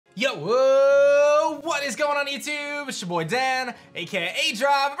Yo, whoa, what is going on YouTube? It's your boy Dan, aka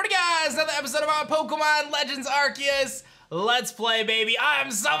aDrive. Pretty guys, another episode of our Pokemon Legends Arceus Let's Play, baby. I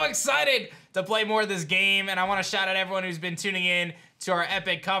am so excited to play more of this game, and I want to shout out everyone who's been tuning in to our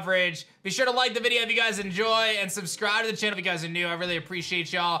epic coverage. Be sure to like the video if you guys enjoy, and subscribe to the channel if you guys are new. I really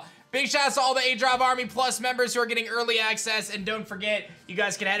appreciate y'all. Big shouts to all the aDrive Army Plus members who are getting early access, and don't forget, you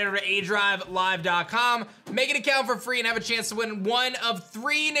guys can head over to aDriveLive.com, make an account for free, and have a chance to win one of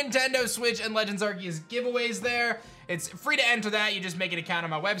 3 Nintendo Switch and Legends Arceus giveaways there. It's free to enter that, you just make an account on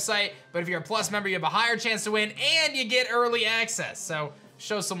my website, but if you're a Plus member, you have a higher chance to win, and you get early access. So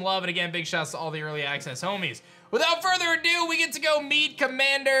show some love, and again, big shouts to all the early access homies. Without further ado, we get to go meet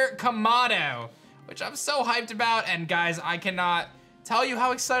Commander Kamado, which I'm so hyped about, and guys, I cannot tell you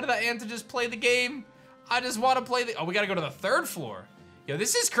how excited I am to just play the game. I just want to play the, oh, we gotta go to the 3rd floor. Yo,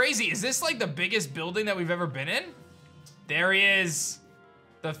 this is crazy. Is this like the biggest building that we've ever been in? There he is.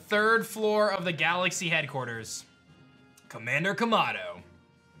 The 3rd floor of the Galaxy headquarters. Commander Kamado.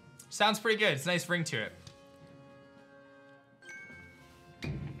 Sounds pretty good. It's a nice ring to it.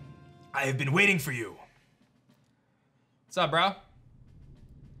 I have been waiting for you. What's up, bro?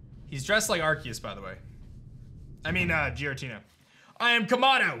 He's dressed like Arceus, by the way. I mean, Giratina. I am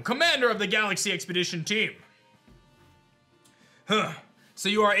Kamado, commander of the Galaxy Expedition Team. Huh, so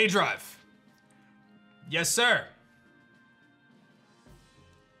you are aDrive? Yes, sir.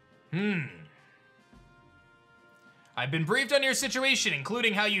 I've been briefed on your situation,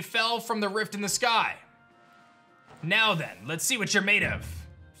 including how you fell from the rift in the sky. Now then, let's see what you're made of.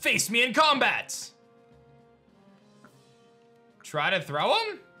 Face me in combat. Try to throw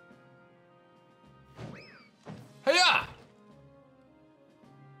him? Hiya!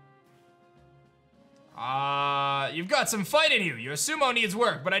 You've got some fight in you. Your sumo needs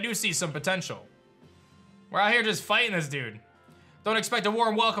work, but I do see some potential. We're out here just fighting this dude. Don't expect a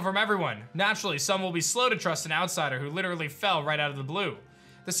warm welcome from everyone. Naturally, some will be slow to trust an outsider who literally fell right out of the blue.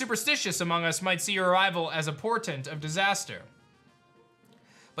 The superstitious among us might see your arrival as a portent of disaster.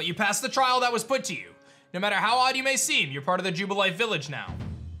 But you passed the trial that was put to you. No matter how odd you may seem, you're part of the Jubilife village now.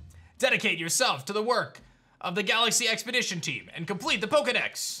 Dedicate yourself to the work of the Galaxy Expedition Team and complete the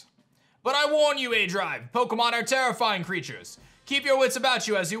Pokedex. But I warn you, aDrive, Pokemon are terrifying creatures. Keep your wits about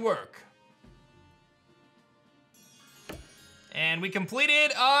you as you work. And we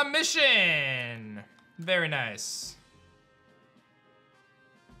completed a mission. Very nice.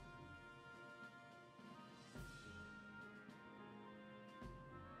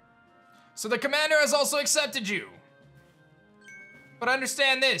 So the commander has also accepted you. But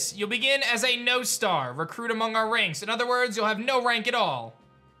understand this, you'll begin as a no-star, recruit among our ranks. In other words, you'll have no rank at all.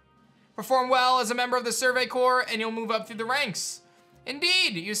 Perform well as a member of the Survey Corps and you'll move up through the ranks.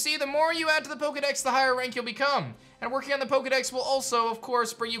 Indeed, you see, the more you add to the Pokedex, the higher rank you'll become. And working on the Pokedex will also, of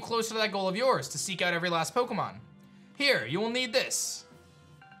course, bring you closer to that goal of yours, to seek out every last Pokemon. Here, you will need this.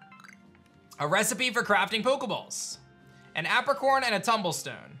 A recipe for crafting Pokeballs. An apricorn and a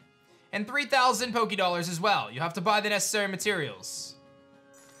tumblestone. And 3,000 Pokédollars as well. You have to buy the necessary materials.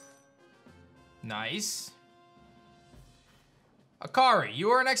 Nice. Akari,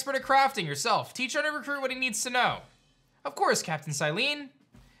 you are an expert at crafting yourself. Teach our new recruit what he needs to know. Of course, Captain Silene.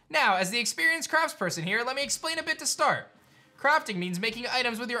 Now, as the experienced craftsperson here, let me explain a bit to start. Crafting means making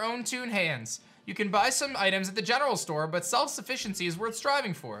items with your own tuned hands. You can buy some items at the general store, but self-sufficiency is worth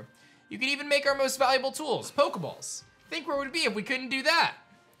striving for. You can even make our most valuable tools, Pokeballs. Think where it would be if we couldn't do that.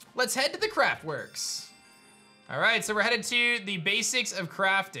 Let's head to the craft works. All right, so we're headed to the basics of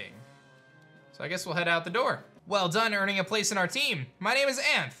crafting. So I guess we'll head out the door. Well done earning a place in our team. My name is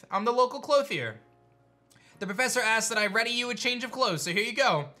Anth. I'm the local clothier. The professor asked that I ready you a change of clothes, so here you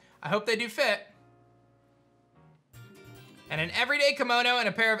go. I hope they do fit. And an everyday kimono and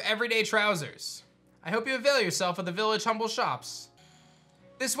a pair of everyday trousers. I hope you avail yourself of the village humble shops.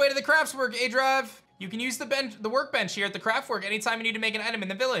 This way to the craftswork, aDrive. You can use the workbench here at the craftwork anytime you need to make an item in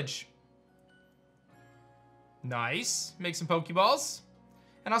the village. Nice. Make some Pokeballs.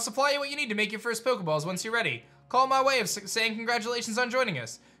 And I'll supply you what you need to make your first Pokeballs once you're ready. Call my way of saying congratulations on joining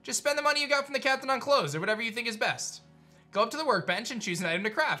us. Just spend the money you got from the captain on clothes or whatever you think is best. Go up to the workbench and choose an item to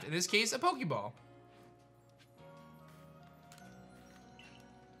craft, in this case, a Pokeball.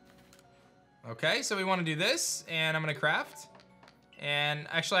 Okay, so we want to do this, and I'm gonna craft. And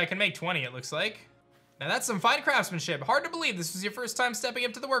actually I can make 20, it looks like. Now that's some fine craftsmanship. Hard to believe this was your first time stepping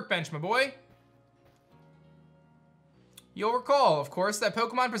up to the workbench, my boy. You'll recall, of course, that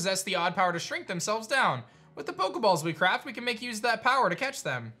Pokemon possess the odd power to shrink themselves down. With the Pokeballs we craft, we can make use of that power to catch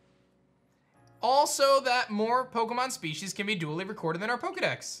them. Also, that more Pokemon species can be duly recorded in our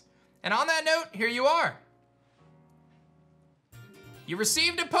Pokedex. And on that note, here you are. You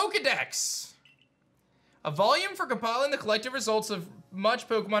received a Pokedex. A volume for compiling the collective results of much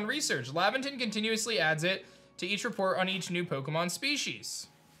Pokemon research. Laventon continuously adds it to each report on each new Pokemon species.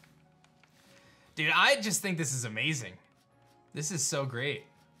 Dude, I just think this is amazing. This is so great.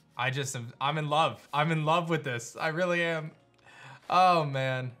 I'm in love. I'm in love with this. I really am. Oh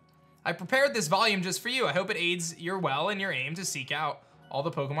man. I prepared this volume just for you. I hope it aids your well in your aim to seek out all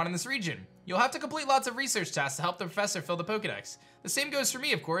the Pokemon in this region. You'll have to complete lots of research tasks to help the professor fill the Pokedex. The same goes for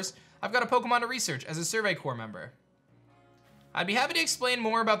me, of course. I've got a Pokemon to research as a Survey Corps member. I'd be happy to explain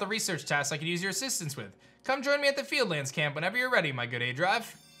more about the research tasks I could use your assistance with. Come join me at the Fieldlands camp whenever you're ready, my good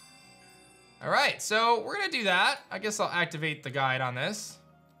aDrive. All right, so we're gonna do that. I guess I'll activate the guide on this.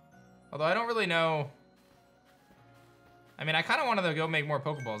 Although I don't really know. I mean, I kind of wanted to go make more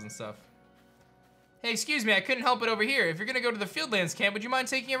Pokeballs and stuff. Hey, excuse me, I couldn't help it over here. If you're gonna go to the Fieldlands camp, would you mind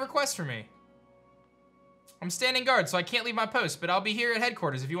taking a request for me? I'm standing guard, so I can't leave my post, but I'll be here at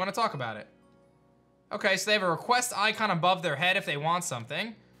headquarters if you want to talk about it. Okay, so they have a request icon above their head if they want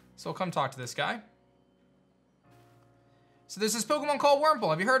something. So we'll come talk to this guy. So there's this Pokemon called Wurmple.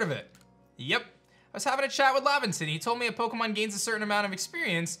 Have you heard of it? Yep. I was having a chat with Laventon. He told me a Pokemon gains a certain amount of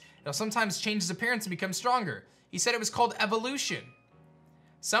experience, it'll sometimes change its appearance and become stronger. He said it was called evolution.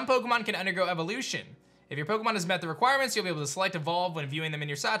 Some Pokemon can undergo evolution. If your Pokemon has met the requirements, you'll be able to select evolve when viewing them in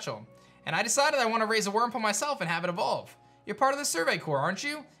your satchel. And I decided I want to raise a Wurmple myself and have it evolve. You're part of the Survey Corps, aren't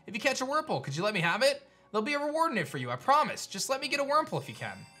you? If you catch a Wurmple, could you let me have it? There'll be a reward in it for you, I promise. Just let me get a Wurmple if you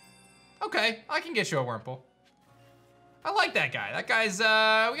can. Okay, I can get you a Wurmple. I like that guy. That guy's,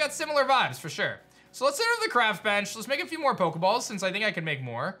 we got similar vibes for sure. So let's enter the craft bench. Let's make a few more Pokeballs since I think I can make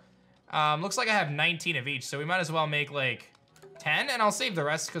more. Looks like I have 19 of each, so we might as well make like 10 and I'll save the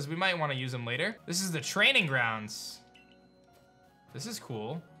rest because we might want to use them later. This is the training grounds. This is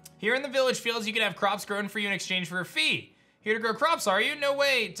cool. Here in the village fields, you can have crops grown for you in exchange for a fee. Here to grow crops, are you? No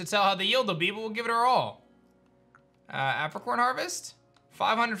way to tell how the yield will be, but we'll give it our all. Apricorn harvest?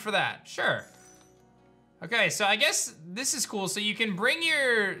 500 for that, sure. Okay, so I guess this is cool. So you can bring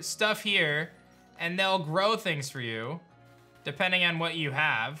your stuff here and they'll grow things for you depending on what you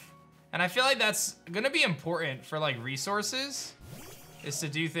have. And I feel like that's gonna be important for like resources, is to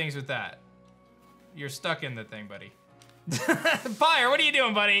do things with that. You're stuck in the thing, buddy. Pyre, what are you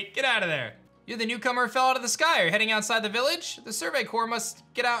doing, buddy? Get out of there. You're the newcomer who fell out of the sky. Are you heading outside the village? The Survey Corps must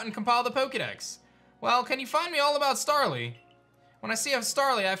get out and compile the Pokedex. Well, can you find me all about Starly? When I see a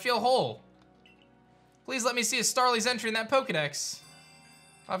Starly, I feel whole. Please let me see a Starly's entry in that Pokedex.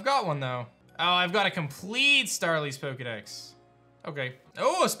 I've got one, though. Oh, I've got a complete Starly's Pokedex. Okay.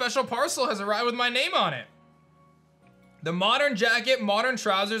 Oh, a special parcel has arrived with my name on it. The modern jacket, modern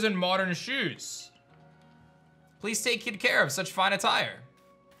trousers, and modern shoes. Please take good care of such fine attire.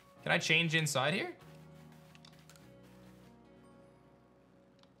 Can I change inside here?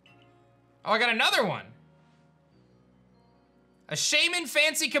 Oh, I got another one. A Shaman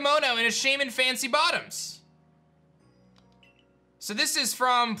Fancy Kimono and a Shaman Fancy Bottoms. So this is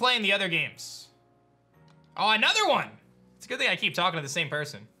from playing the other games. Oh, another one. It's a good thing I keep talking to the same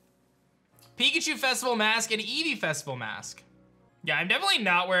person. Pikachu Festival Mask and Eevee Festival Mask. Yeah, I'm definitely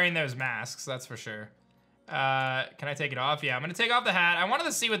not wearing those masks, that's for sure. Can I take it off? Yeah, I'm gonna take off the hat. I wanted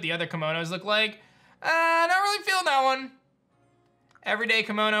to see what the other kimonos look like. Not really feeling that one. Everyday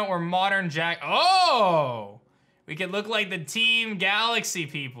kimono or modern jack. Oh! We could look like the Team Galaxy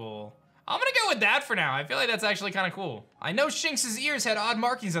people. I'm gonna go with that for now. I feel like that's actually kind of cool. I know Shinx's ears had odd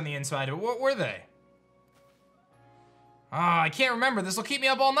markings on the inside, but what were they? Ah, I can't remember. This will keep me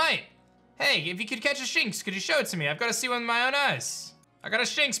up all night. Hey, if you could catch a Shinx, could you show it to me? I've got to see one with my own eyes. I got a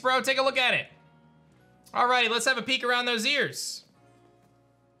Shinx, bro. Take a look at it. Alrighty, let's have a peek around those ears.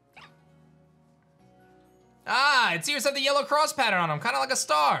 Ah, its ears have the yellow cross pattern on them, kind of like a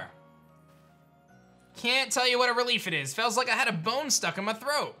star. Can't tell you what a relief it is. Feels like I had a bone stuck in my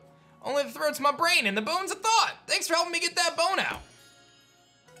throat. Only the throat's my brain and the bone's a thought. Thanks for helping me get that bone out.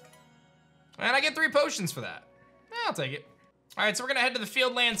 And I get 3 potions for that. I'll take it. All right, so we're gonna head to the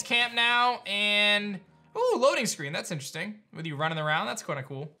Fieldlands camp now and, ooh, loading screen, that's interesting. With you running around, that's kinda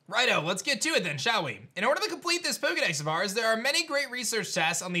cool. Righto, let's get to it then, shall we? In order to complete this Pokedex of ours, there are many great research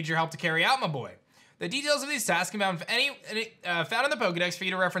tasks I'll need your help to carry out, my boy. The details of these tasks can be found in the Pokedex for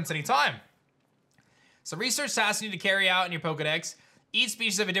you to reference anytime. So research tasks you need to carry out in your Pokedex. Each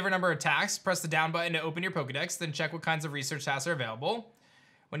species have a different number of tasks. Press the down button to open your Pokedex, then check what kinds of research tasks are available.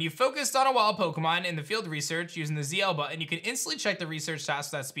 When you've focused on a wild Pokemon in the field research using the ZL button, you can instantly check the research task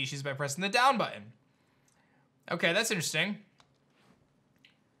for that species by pressing the down button. Okay, that's interesting.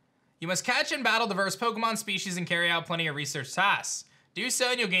 You must catch and battle diverse Pokemon species and carry out plenty of research tasks. Do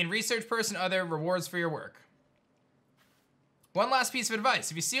so and you'll gain research points and other rewards for your work. One last piece of advice.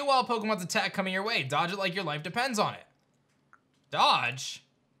 If you see a wild Pokemon's attack coming your way, dodge it like your life depends on it. Dodge?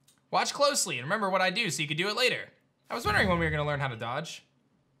 Watch closely and remember what I do so you can do it later. I was wondering when we were gonna learn how to dodge.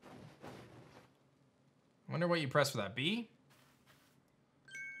 Wonder what you press for that, B?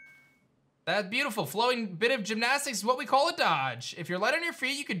 That beautiful flowing bit of gymnastics is what we call a dodge. If you're light on your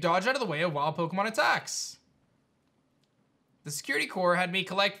feet, you could dodge out of the way of wild Pokemon attacks. The security corps had to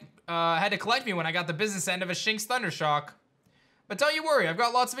collect me when I got the business end of a Shinx Thundershock. But don't you worry, I've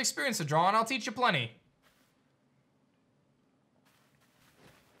got lots of experience to draw and I'll teach you plenty.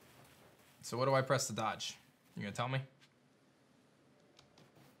 So what do I press to dodge? You gonna tell me?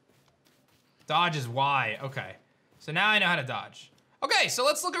 Dodge is Y, okay. So now I know how to dodge. Okay, so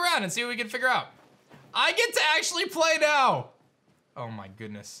let's look around and see what we can figure out. I get to actually play now. Oh my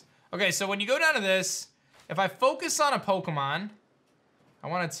goodness. Okay, so when you go down to this, if I focus on a Pokemon, I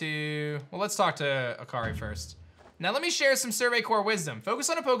wanted to, well, let's talk to Akari first. Now let me share some Survey Core wisdom. Focus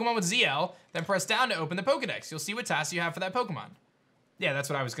on a Pokemon with ZL, then press down to open the Pokedex. You'll see what tasks you have for that Pokemon. Yeah, that's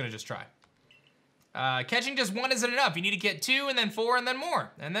what I was gonna just try. Catching just one isn't enough. You need to get 2 and then 4 and then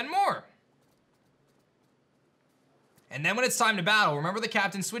more, and then more. And then when it's time to battle, remember the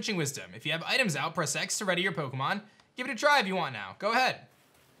captain's switching wisdom. If you have items out, press X to ready your Pokemon. Give it a try if you want now. Go ahead.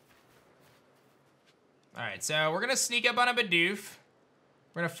 All right, so we're gonna sneak up on a Bidoof.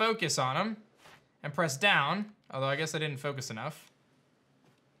 We're gonna focus on him and press down, although I guess I didn't focus enough.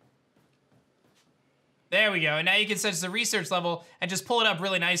 There we go, and now you can set the research level and just pull it up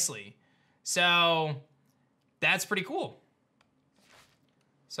really nicely. So that's pretty cool.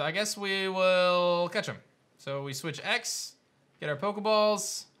 So I guess we will catch him. So we switch X, get our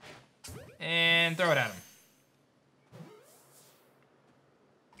Pokeballs, and throw it at him.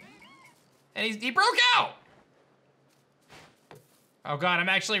 And he broke out! Oh God, I'm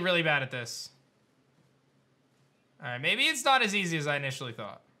actually really bad at this. All right, maybe it's not as easy as I initially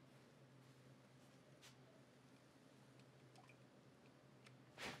thought.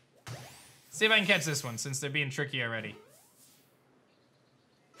 See if I can catch this one, since they're being tricky already.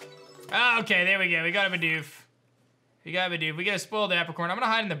 Oh, okay, there we go. We got a Bidoof. We got a Bidoof. We get a spoiled apricorn. I'm gonna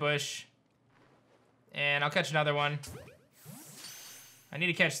hide in the bush. And I'll catch another one. I need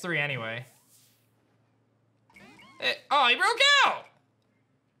to catch 3 anyway. Oh, he broke out!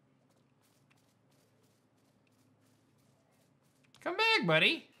 Come back,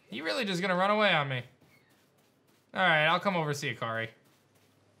 buddy. You really just gonna run away on me. All right, I'll come over to see Akari.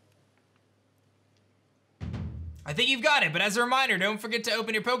 I think you've got it, but as a reminder, don't forget to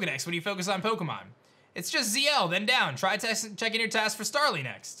open your Pokedex when you focus on Pokemon. It's just ZL, then down. Try checking your task for Starly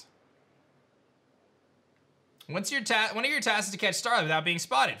next. One of your tasks is to catch Starly without being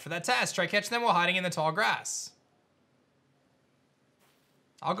spotted. For that task, try catching them while hiding in the tall grass.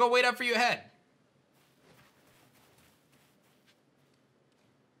 I'll go wait up for you ahead.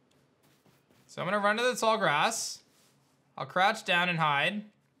 So I'm gonna run to the tall grass. I'll crouch down and hide.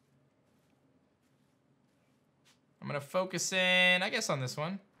 I'm gonna focus in, I guess, on this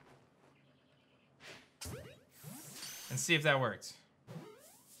one. And see if that worked.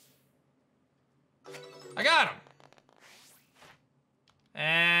 I got him.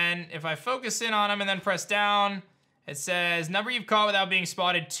 And if I focus in on him and then press down, it says number you've caught without being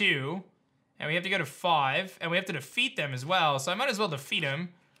spotted 2. And we have to go to 5. And we have to defeat them as well. So I might as well defeat him.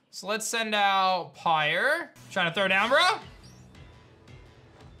 So let's send out Pyre. Trying to throw down, bro?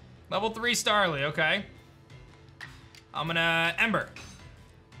 Level 3 Starly, okay. I'm gonna Ember.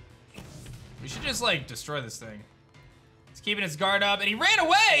 We should just like destroy this thing. It's keeping its guard up and he ran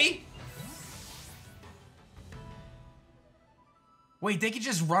away! Wait, they could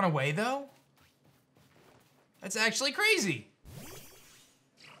just run away though? That's actually crazy.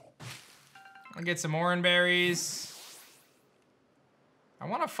 I'll get some Oran berries. I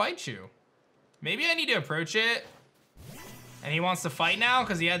wanna fight you. Maybe I need to approach it. And he wants to fight now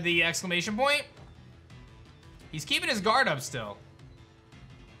because he had the exclamation point. He's keeping his guard up still.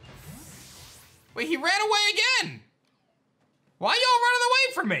 Wait, he ran away again. Why y'all running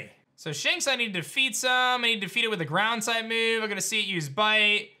away from me? So Shinx, I need to defeat some. I need to defeat it with a ground type move. I'm gonna see it use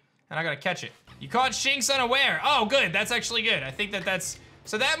bite, and I gotta catch it. You caught Shinx unaware. Oh, good, that's actually good. I think that's,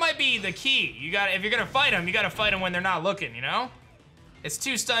 so that might be the key. You gotta, if you're gonna fight them, you gotta fight them when they're not looking, you know? It's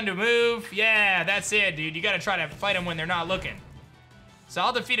too stunned to move. Yeah, that's it, dude. You gotta try to fight them when they're not looking. So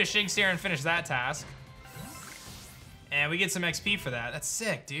I'll defeat a Shinx here and finish that task. And we get some XP for that. That's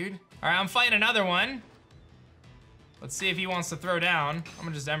sick, dude. All right, I'm fighting another one. Let's see if he wants to throw down. I'm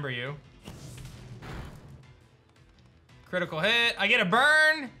gonna just Ember you. Critical hit. I get a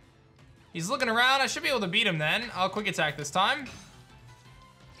burn. He's looking around. I should be able to beat him then. I'll quick attack this time.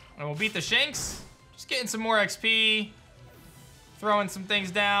 And we'll beat the Shinx. Just getting some more XP. Throwing some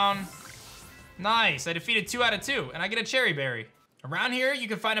things down. Nice, I defeated 2 out of 2, and I get a cherry berry. Around here, you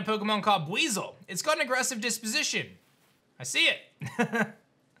can find a Pokemon called Buizel. It's got an aggressive disposition. I see it.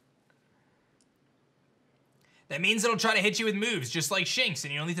 That means it'll try to hit you with moves, just like Shinx,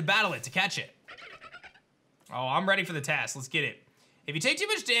 and you'll need to battle it to catch it. Oh, I'm ready for the task, let's get it. If you take too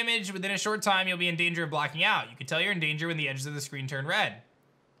much damage within a short time, you'll be in danger of blacking out. You can tell you're in danger when the edges of the screen turn red.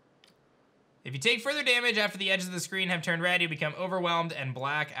 If you take further damage after the edges of the screen have turned red, you become overwhelmed and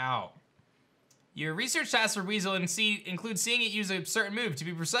black out. Your research task for Buizel includes seeing it use a certain move. To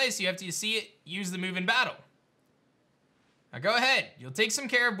be precise, you have to see it use the move in battle. Now go ahead, you'll take some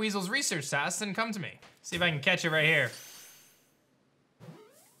care of Buizel's research tasks and come to me. See if I can catch it right here.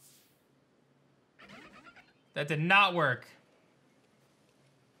 That did not work.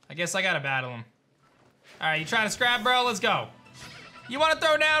 I guess I gotta battle him. All right, you trying to scrap, bro? Let's go. You wanna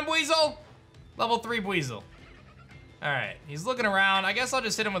throw down, Buizel? Level 3 Buizel. All right, he's looking around. I guess I'll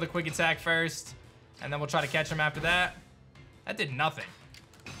just hit him with a quick attack first, and then we'll try to catch him after that. That did nothing.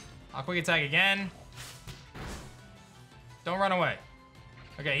 I'll quick attack again. Don't run away.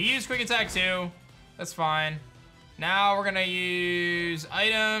 Okay, he used quick attack too. That's fine. Now we're gonna use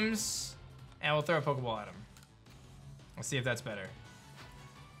items, and we'll throw a Pokeball at him. Let's see if that's better.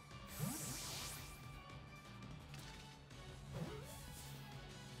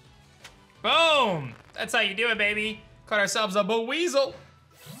 Boom! That's how you do it, baby. Caught ourselves a Buizel.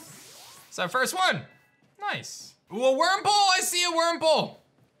 It's our first one. Nice. Ooh, a Wurmple! I see a Wurmple!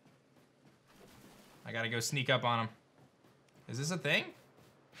 I gotta go sneak up on him. Is this a thing?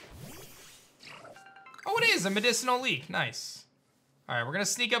 Oh, it is, a medicinal leek. Nice. All right, we're gonna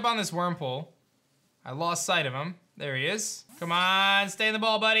sneak up on this Wurmple. I lost sight of him. There he is. Come on, stay in the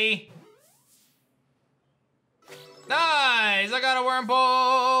ball, buddy. Nice, I got a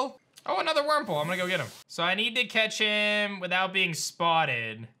Wurmple. Oh, another Wurmple, I'm gonna go get him. So I need to catch him without being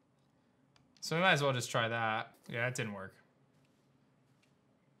spotted. So we might as well just try that. Yeah, that didn't work.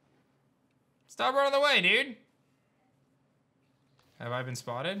 Stop running away, dude. Have I been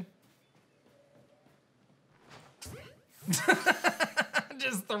spotted?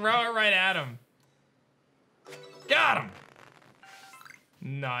 Just throw it right at him. Got him.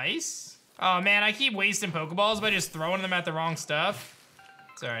 Nice. Oh man, I keep wasting Pokeballs by just throwing them at the wrong stuff.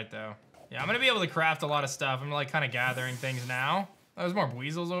 It's all right though. Yeah, I'm gonna be able to craft a lot of stuff. I'm like kind of gathering things now. Oh, there's more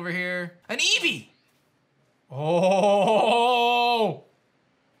Buizels over here. An Eevee! Oh!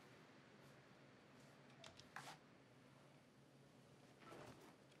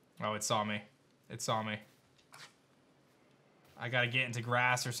 Oh, it saw me. It saw me. I gotta get into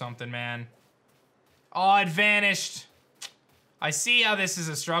grass or something, man. Oh, it vanished. I see how this is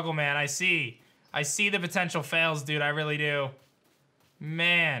a struggle, man. I see the potential fails, dude. I really do.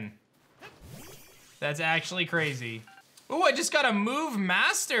 Man. That's actually crazy. Ooh, I just got a move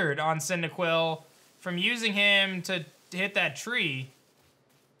mastered on Cyndaquil from using him to hit that tree.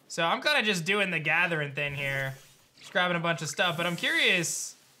 So I'm kind of just doing the gathering thing here. Just grabbing a bunch of stuff, but I'm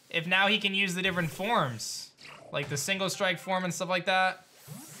curious if now he can use the different forms. Like the single strike form and stuff like that.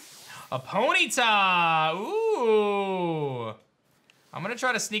 A Ponyta! Ooh! I'm gonna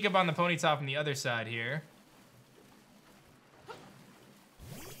try to sneak up on the Ponyta from the other side here.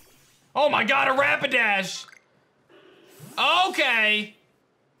 Oh my god, a Rapidash! Okay.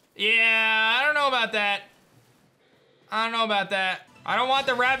 Yeah, I don't know about that. I don't know about that. I don't want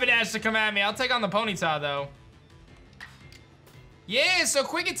the Rapidash to come at me. I'll take on the Ponyta though. Yeah, so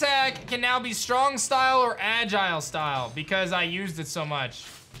quick attack can now be strong style or agile style because I used it so much.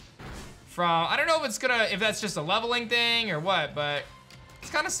 I don't know if that's just a leveling thing or what, but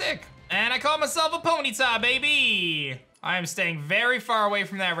it's kind of sick. And I call myself a Ponyta, baby. I am staying very far away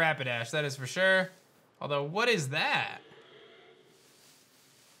from that Rapidash, that is for sure. Although, what is that?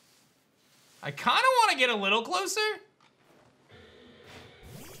 I kind of want to get a little closer.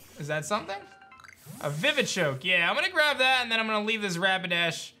 Is that something? A Vivichoke, yeah, I'm gonna grab that and then I'm gonna leave this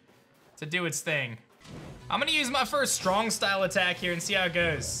Rapidash to do its thing. I'm gonna use my first strong style attack here and see how it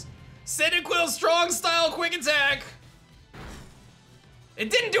goes. Cyndaquil strong style quick attack.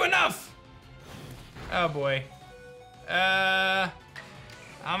 It didn't do enough. Oh boy. I'm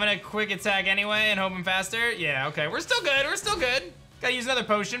gonna quick attack anyway and hope I'm faster. Yeah, okay, we're still good, we're still good. Gotta use another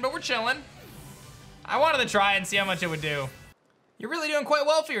potion, but we're chilling. I wanted to try and see how much it would do. You're really doing quite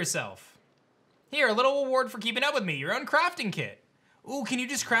well for yourself. Here, a little reward for keeping up with me, your own crafting kit. Ooh, can you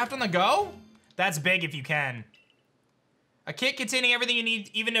just craft on the go? That's big if you can. A kit containing everything you need,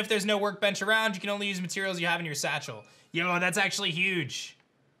 even if there's no workbench around, you can only use materials you have in your satchel. Yo, that's actually huge.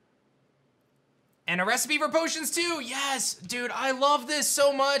 And a recipe for potions too, yes. Dude, I love this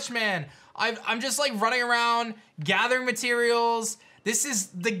so much, man. I'm just like running around, gathering materials. This is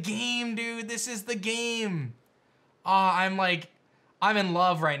the game, dude. This is the game. I'm in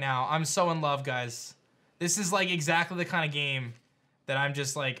love right now. I'm so in love, guys. This is like exactly the kind of game that I'm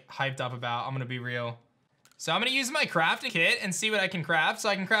just like hyped up about. I'm gonna be real. So I'm gonna use my crafting kit and see what I can craft. So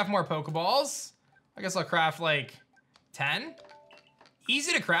I can craft more Pokeballs. I guess I'll craft like 10.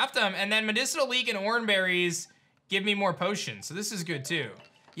 Easy to craft them. And then medicinal leek and oranberries give me more potions. So this is good too.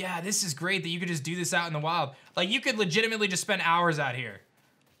 Yeah, this is great that you could just do this out in the wild. Like you could legitimately just spend hours out here.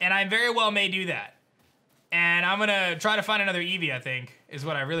 And I very well may do that. And I'm gonna try to find another Eevee, I think, is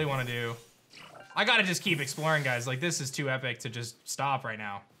what I really wanna do. I gotta just keep exploring, guys. Like this is too epic to just stop right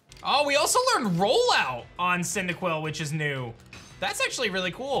now. Oh, we also learned Rollout on Cyndaquil, which is new. That's actually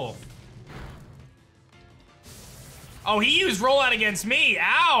really cool. Oh, he used Rollout against me,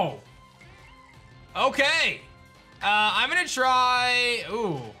 ow. Okay. I'm gonna try,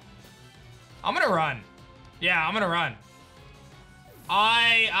 ooh. I'm gonna run. Yeah, I'm gonna run.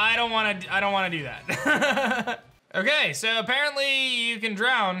 I don't wanna do that. Okay, so apparently you can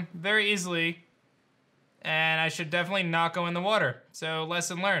drown very easily. And I should definitely not go in the water. So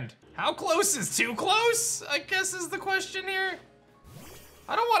lesson learned. How close is too close? I guess is the question here.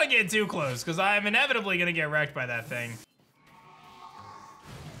 I don't wanna get too close because I'm inevitably gonna get wrecked by that thing.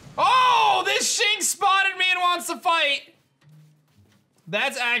 Oh, this Shinx spotted me and wants to fight.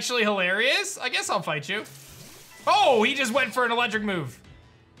 That's actually hilarious. I guess I'll fight you. Oh, he just went for an electric move.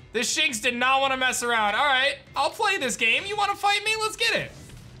 This Shinx did not want to mess around. All right, I'll play this game. You want to fight me? Let's get it.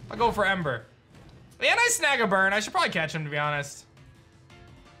 I'll go for Ember. And I snag a burn. I should probably catch him, to be honest.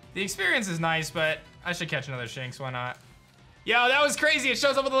 The experience is nice, but I should catch another Shinx. Why not? Yo, that was crazy. It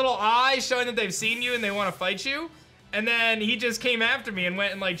shows up with a little eye showing that they've seen you and they want to fight you. And then he just came after me and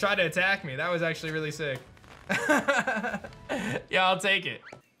went and like tried to attack me. That was actually really sick. Yeah, I'll take it.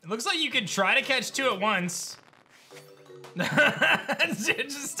 It looks like you could try to catch two at once.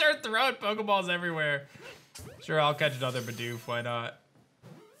 Just start throwing Pokeballs everywhere. Sure, I'll catch another Bidoof, why not?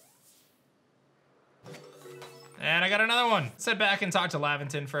 And I got another one. Let's head back and talk to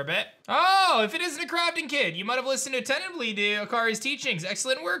Laventon for a bit. Oh, if it isn't a crafting kid, you might have listened attentively to Akari's teachings.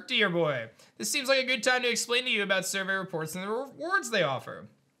 Excellent work, dear boy. This seems like a good time to explain to you about survey reports and the rewards they offer.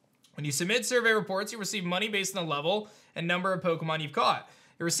 When you submit survey reports, you receive money based on the level and number of Pokemon you've caught.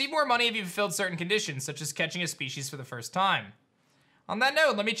 You receive more money if you've fulfilled certain conditions, such as catching a species for the first time. On that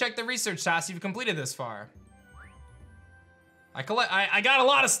note, let me check the research tasks you've completed this far. I got a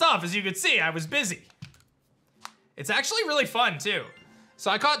lot of stuff, as you could see. I was busy. It's actually really fun, too.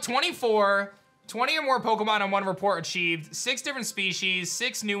 So I caught 24, 20 or more Pokemon on one report achieved, 6 different species,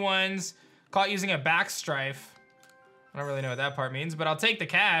 6 new ones, caught using a backstrife. I don't really know what that part means, but I'll take the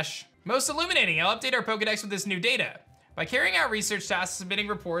cash. Most illuminating, I'll update our Pokedex with this new data. By carrying out research tasks and submitting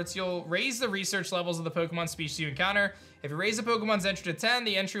reports, you'll raise the research levels of the Pokemon species you encounter. If you raise a Pokemon's entry to 10,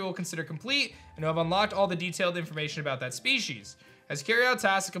 the entry will consider complete, and you'll have unlocked all the detailed information about that species. As you carry out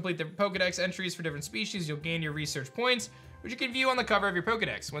tasks to complete the Pokedex entries for different species, you'll gain your research points, which you can view on the cover of your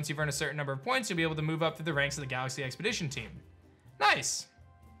Pokedex. Once you've earned a certain number of points, you'll be able to move up through the ranks of the Galaxy Expedition team. Nice.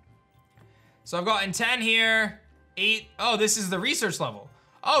 So I've gotten 10 here, 8. Oh, this is the research level.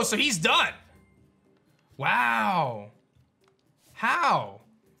 Oh, so he's done. Wow. How?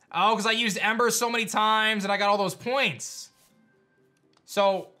 Oh, because I used Ember so many times and I got all those points.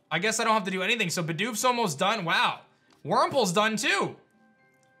 So I guess I don't have to do anything. So Bidoof's almost done. Wow. Wurmple's done too.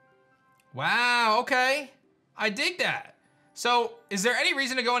 Wow, okay. I dig that. So is there any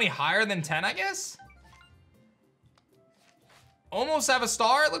reason to go any higher than 10, I guess? Almost have a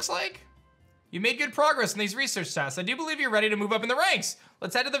star, it looks like. You made good progress in these research tasks. I do believe you're ready to move up in the ranks.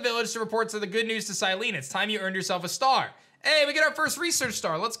 Let's head to the village to report the good news to Silene. It's time you earned yourself a star. Hey, we get our first research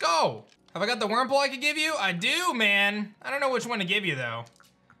star. Let's go. Have I got the Wurmple I could give you? I do, man. I don't know which one to give you, though.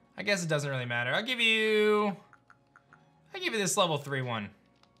 I guess it doesn't really matter. I'll give you this level 3 one.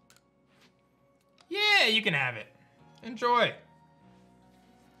 Yeah, you can have it. Enjoy.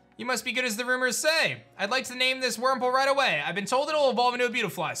 You must be good as the rumors say. I'd like to name this Wurmple right away. I've been told it'll evolve into a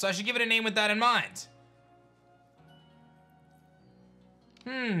Beautifly, so I should give it a name with that in mind.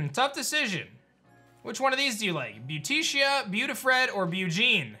 Tough decision. Which one of these do you like? Beauticia, Beautifred, or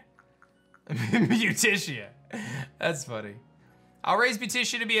Bugene? Beauticia. That's funny. I'll raise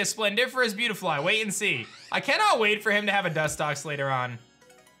Beauticia to be a splendiferous Beautifly. Wait and see. I cannot wait for him to have a Dustox later on.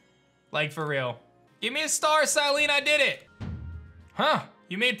 Like, for real. Give me a star, Silene, I did it. Huh,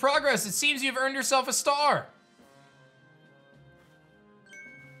 you made progress. It seems you've earned yourself a star.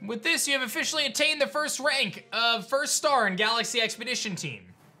 With this, you have officially attained the first rank of first star in Galaxy Expedition Team.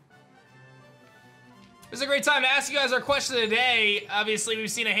 This is a great time to ask you guys our question of the day. Obviously,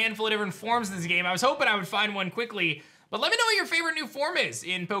 we've seen a handful of different forms in this game. I was hoping I would find one quickly, but let me know what your favorite new form is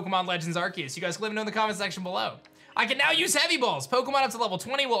in Pokemon Legends Arceus. You guys can let me know in the comment section below. I can now use Heavy Balls. Pokemon up to level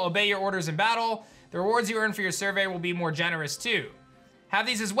 20 will obey your orders in battle. The rewards you earn for your survey will be more generous too. Have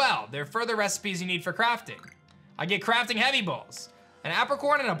these as well. They're further recipes you need for crafting. I get crafting Heavy Balls, an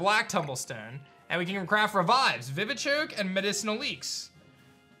Apricorn and a Black Tumblestone, and we can craft Revives, Vivichoke, and Medicinal Leaks.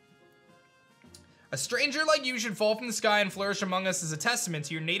 A stranger like you should fall from the sky and flourish among us as a testament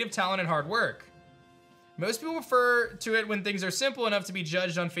to your native talent and hard work. Most people refer to it when things are simple enough to be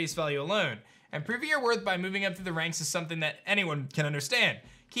judged on face value alone, and proving your worth by moving up through the ranks is something that anyone can understand.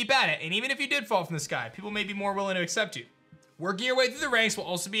 Keep at it, and even if you did fall from the sky, people may be more willing to accept you. Working your way through the ranks will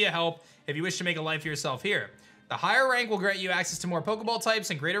also be a help if you wish to make a life for yourself here. The higher rank will grant you access to more Pokeball types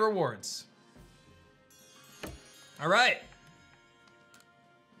and greater rewards. All right.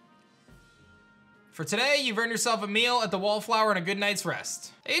 For today, you've earned yourself a meal at the Wallflower and a good night's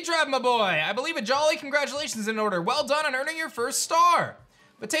rest. aDrive, my boy, I believe a jolly congratulations in order. Well done on earning your first star.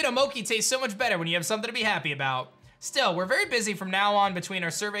 Potato Mochi tastes so much better when you have something to be happy about. Still, we're very busy from now on between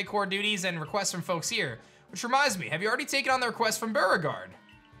our survey core duties and requests from folks here. Which reminds me, have you already taken on the request from Beauregard?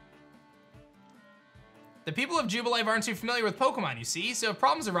 The people of Jubilife aren't too familiar with Pokemon, you see, so if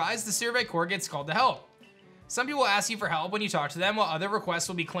problems arise, the survey core gets called to help. Some people will ask you for help when you talk to them, while other requests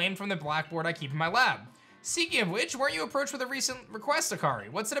will be claimed from the blackboard I keep in my lab. Speaking of which, weren't you approached with a recent request, Akari?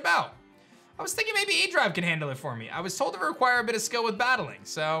 What's it about? I was thinking maybe aDrive can handle it for me. I was told it would require a bit of skill with battling,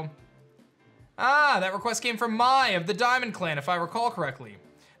 so... Ah, that request came from Mai of the Diamond Clan, if I recall correctly.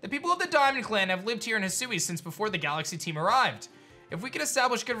 The people of the Diamond Clan have lived here in Hisui since before the Galaxy team arrived. If we can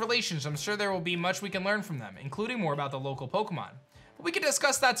establish good relations, I'm sure there will be much we can learn from them, including more about the local Pokemon. But we can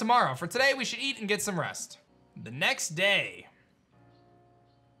discuss that tomorrow. For today, we should eat and get some rest. The next day.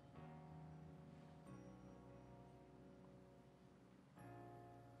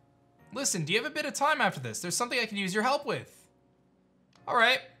 Listen, do you have a bit of time after this? There's something I can use your help with. All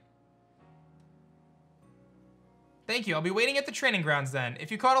right. Thank you, I'll be waiting at the training grounds then. If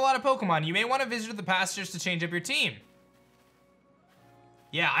you caught a lot of Pokemon, you may want to visit the pastures to change up your team.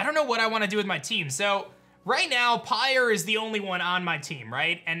 Yeah, I don't know what I want to do with my team. So, right now, Pyre is the only one on my team,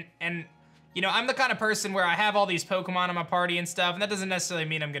 right? And you know, I'm the kind of person where I have all these Pokemon in my party and stuff, and that doesn't necessarily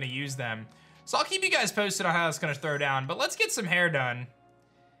mean I'm gonna use them. So I'll keep you guys posted on how it's gonna throw down, but let's get some hair done.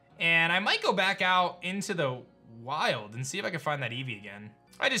 And I might go back out into the wild and see if I can find that Eevee again.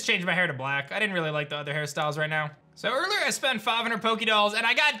 I just changed my hair to black. I didn't really like the other hairstyles right now. So earlier I spent 500 Pokédolls and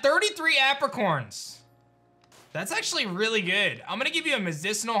I got 33 Apricorns. That's actually really good. I'm gonna give you a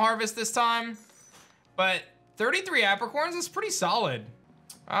medicinal harvest this time, but 33 Apricorns is pretty solid.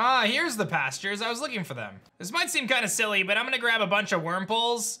 Ah, here's the pastures. I was looking for them. This might seem kind of silly, but I'm gonna grab a bunch of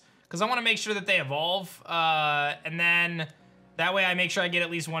Wurmples because I want to make sure that they evolve, and then that way I make sure I get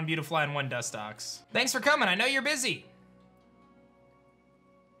at least one Beautifly and one Dustox. Thanks for coming. I know you're busy.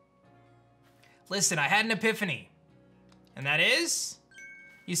 Listen, I had an epiphany, and that is,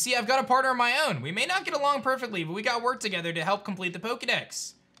 you see, I've got a partner of my own. We may not get along perfectly, but we got work together to help complete the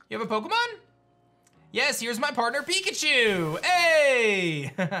Pokedex. You have a Pokemon? Yes, here's my partner, Pikachu!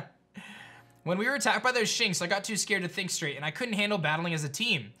 Hey! When we were attacked by those Shinx, I got too scared to think straight, and I couldn't handle battling as a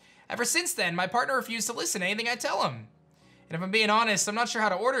team. Ever since then, my partner refused to listen to anything I tell him. And if I'm being honest, I'm not sure how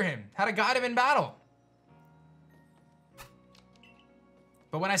to order him, how to guide him in battle.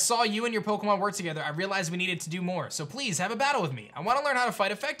 But when I saw you and your Pokemon work together, I realized we needed to do more. So please, have a battle with me. I want to learn how to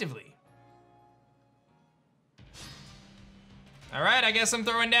fight effectively. All right, I guess I'm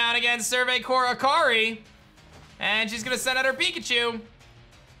throwing down against Survey Core Akari. And she's gonna send out her Pikachu.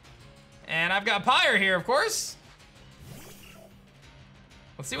 And I've got Pyre here, of course.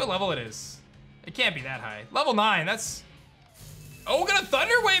 Let's see what level it is. It can't be that high. Level 9, that's... Oh, gonna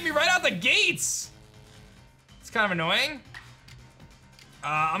Thunder Wave me right out the gates. It's kind of annoying.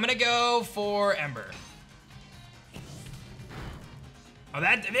 I'm gonna go for Ember. Oh,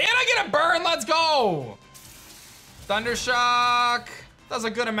 that, and I get a burn, let's go! Thunder Shock does a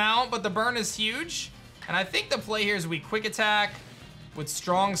good amount, but the burn is huge. And I think the play here is we quick attack with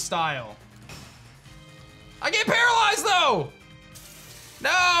strong style. I get paralyzed though!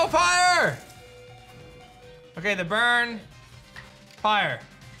 No, Pyre! Okay, the burn. Pyre,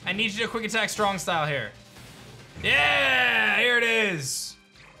 I need you to quick attack strong style here. Yeah, here it is.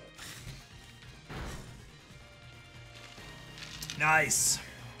 Nice.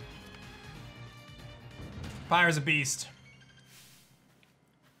 Pyre's a beast.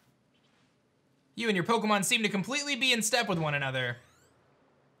 You and your Pokemon seem to completely be in step with one another.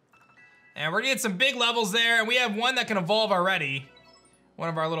 And we're gonna get some big levels there, and we have one that can evolve already. One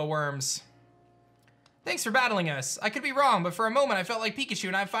of our little worms. Thanks for battling us. I could be wrong, but for a moment I felt like Pikachu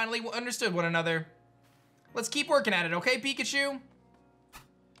and I finally understood one another. Let's keep working at it, okay, Pikachu?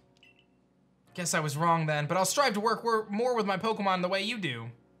 Guess I was wrong then, but I'll strive to work more with my Pokemon the way you do.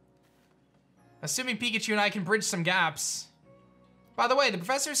 Assuming Pikachu and I can bridge some gaps. By the way, the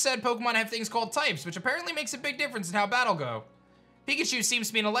professor said Pokemon have things called types, which apparently makes a big difference in how battle go. Pikachu seems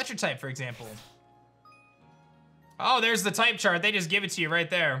to be an electric type, for example. Oh, there's the type chart. They just give it to you right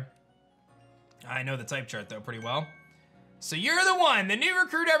there. I know the type chart, though, pretty well. So you're the one, the new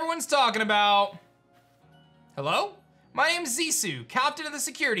recruit everyone's talking about. Hello? My name's Zissou, captain of the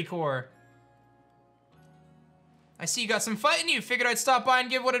security corps. I see you got some fight in you. Figured I'd stop by and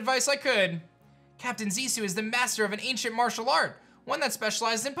give what advice I could. Captain Zissou is the master of an ancient martial art, one that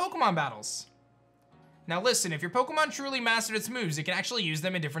specializes in Pokemon battles. Now listen, if your Pokemon truly mastered its moves, it can actually use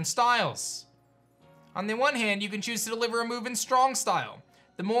them in different styles. On the one hand, you can choose to deliver a move in strong style.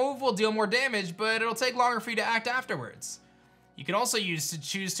 The move will deal more damage, but it'll take longer for you to act afterwards. You can also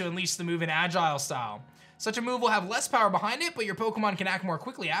choose to unleash the move in agile style. Such a move will have less power behind it, but your Pokemon can act more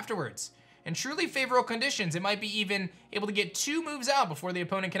quickly afterwards. In truly favorable conditions, it might be even able to get 2 moves out before the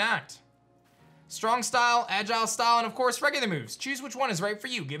opponent can act. Strong style, agile style, and of course regular moves. Choose which one is right for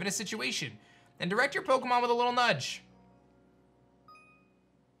you, given a situation. Then direct your Pokemon with a little nudge.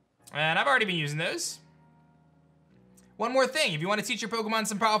 And I've already been using those. One more thing, if you want to teach your Pokemon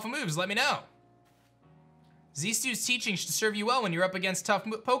some powerful moves, let me know. Zissou's teaching should serve you well when you're up against tough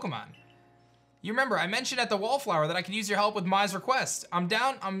Pokemon. You remember, I mentioned at the Wallflower that I could use your help with Mai's request. I'm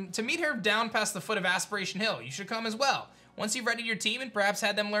to meet her down past the foot of Aspiration Hill. You should come as well. Once you've readied your team and perhaps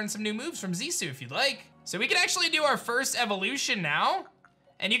had them learn some new moves from Zissou if you'd like. So we can actually do our first evolution now.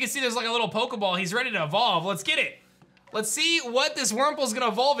 And you can see there's like a little Pokeball. He's ready to evolve. Let's get it. Let's see what this Wurmple's gonna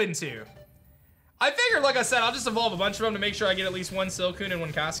evolve into. I figured, like I said, I'll just evolve a bunch of them to make sure I get at least 1 Silcoon and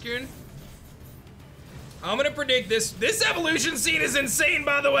 1 Cascoon. I'm gonna predict this. This evolution scene is insane,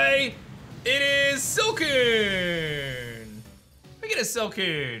 by the way. It is Silcoon. We get a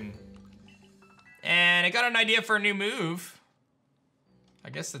Silcoon. And it got an idea for a new move. I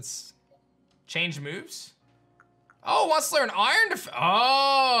guess it's change moves. Oh, wants to learn Iron Defense.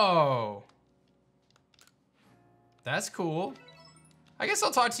 Oh. That's cool. I guess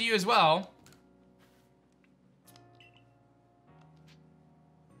I'll talk to you as well.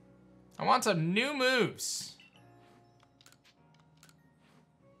 I want some new moves.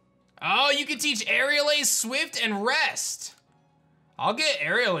 Oh, you can teach Aerial Ace, Swift, and Rest. I'll get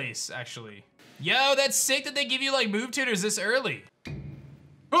Aerial Ace, actually. Yo, that's sick that they give you like move tutors this early.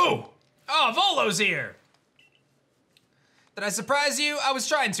 Ooh! Oh, Volo's here. Did I surprise you? I was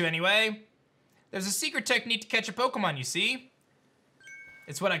trying to anyway. There's a secret technique to catch a Pokemon, you see.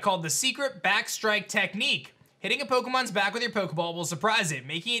 It's what I call the secret backstrike technique. Hitting a Pokemon's back with your Pokeball will surprise it,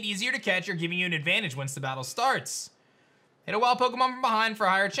 making it easier to catch or giving you an advantage once the battle starts. Hit a wild Pokemon from behind for a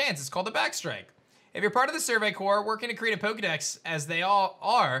higher chance. It's called a backstrike. If you're part of the Survey Corps, working to create a Pokedex, as they all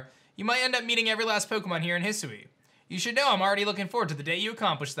are, you might end up meeting every last Pokemon here in Hisui. You should know I'm already looking forward to the day you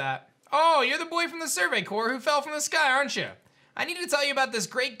accomplish that. Oh, you're the boy from the Survey Corps who fell from the sky, aren't you? I need to tell you about this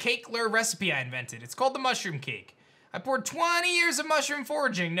great cake lure recipe I invented. It's called the mushroom cake. I poured 20 years of mushroom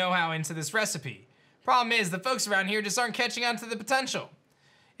foraging know-how into this recipe. Problem is, the folks around here just aren't catching on to the potential.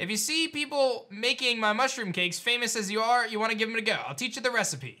 If you see people making my mushroom cakes, famous as you are, you want to give them a go. I'll teach you the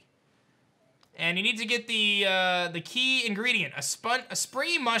recipe. And you need to get the key ingredient, a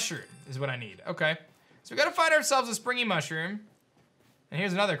springy mushroom is what I need. Okay, so we gotta find ourselves a springy mushroom. And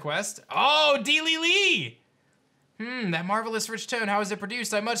here's another quest. Oh, DELELELWOOOOOOOOOP! That marvelous rich tone, how is it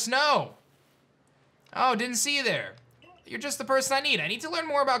produced? I must know. Oh, didn't see you there. You're just the person I need. I need to learn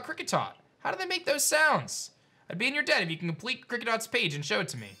more about Kricketune. How do they make those sounds? I'd be in your debt if you can complete Kricketune's page and show it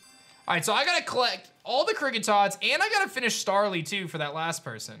to me. All right, so I gotta collect all the Kricketunes, and I gotta finish Starly too for that last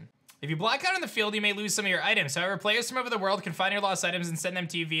person. If you black out in the field, you may lose some of your items. However, players from over the world can find your lost items and send them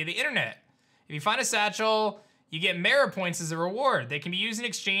to you via the internet. If you find a satchel, you get Mera points as a reward. They can be used in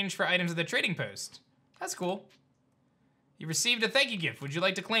exchange for items at the trading post. That's cool. You received a thank you gift. Would you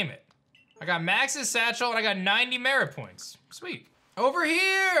like to claim it? I got Max's satchel and I got 90 Mera points. Sweet. Over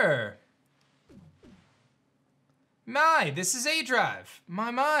here! My, this is aDrive.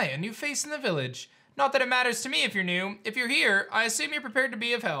 My, a new face in the village. Not that it matters to me if you're new. If you're here, I assume you're prepared to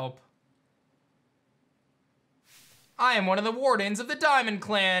be of help. I am one of the wardens of the Diamond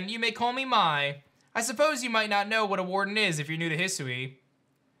Clan. You may call me Mai. I suppose you might not know what a warden is if you're new to Hisui.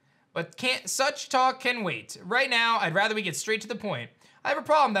 But such talk can wait. Right now, I'd rather we get straight to the point. I have a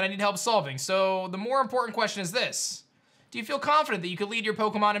problem that I need help solving, so the more important question is this. Do you feel confident that you could lead your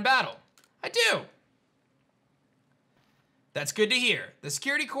Pokemon in battle? I do. That's good to hear. The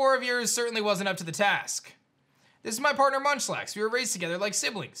security core of yours certainly wasn't up to the task. This is my partner Munchlax. We were raised together like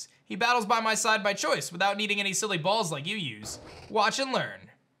siblings. He battles by my side by choice without needing any silly balls like you use. Watch and learn.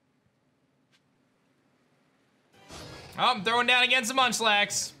 Oh, I'm throwing down against a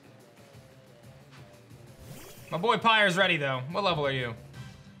Munchlax. My boy Pyre's ready though. What level are you?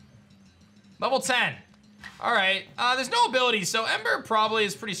 Level 10. All right, there's no abilities, so Ember probably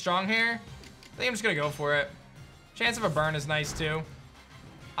is pretty strong here. I think I'm just gonna go for it. Chance of a burn is nice too.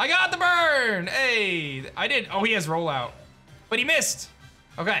 I got the burn! Hey, I did, oh, he has rollout. But he missed.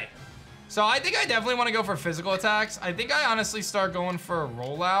 Okay, so I think I definitely wanna go for physical attacks. I think I honestly start going for a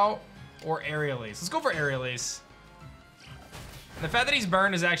rollout or aerial ace. Let's go for aerial ace. And the fact that he's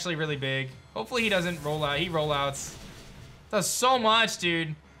burned is actually really big. Hopefully he doesn't roll out, he rollouts. Does so much,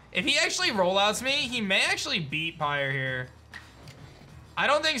 dude. If he actually rollouts me, he may actually beat Pyre here. I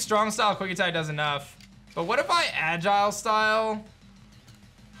don't think strong style quick attack does enough. But what if I agile style?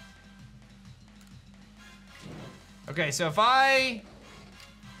 Okay, so if I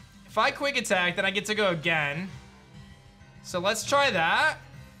quick attack, then I get to go again. So let's try that.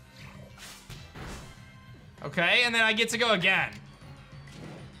 Okay, and then I get to go again.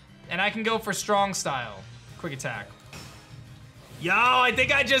 And I can go for strong style quick attack. Yo, I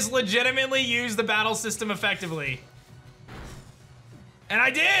think I just legitimately used the battle system effectively. And I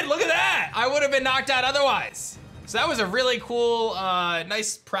did, look at that. I would have been knocked out otherwise. So that was a really cool,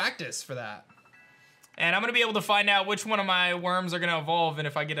 nice practice for that. And I'm gonna be able to find out which one of my worms are gonna evolve and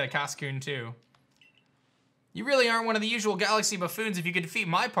if I get a Kricketune too. You really aren't one of the usual galaxy buffoons if you could defeat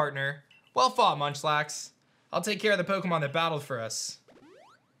my partner. Well fought, Munchlax. I'll take care of the Pokemon that battled for us.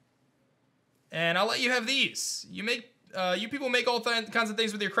 And I'll let you have these. You people make all kinds of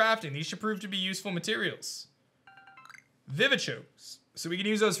things with your crafting. These should prove to be useful materials. Vivichokes. So we can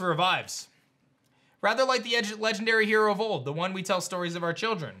use those for revives. Rather like the legendary hero of old, the one we tell stories of our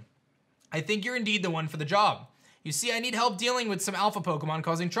children. I think you're indeed the one for the job. You see, I need help dealing with some alpha Pokemon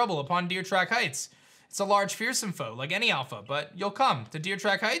causing trouble upon Deer Track Heights. It's a large, fearsome foe, like any alpha, but you'll come to Deer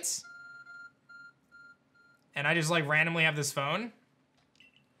Track Heights? And I just like randomly have this phone?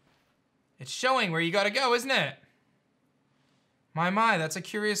 It's showing where you gotta go, isn't it? My, that's a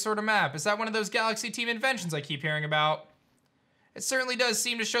curious sort of map. Is that one of those Galaxy Team inventions I keep hearing about? It certainly does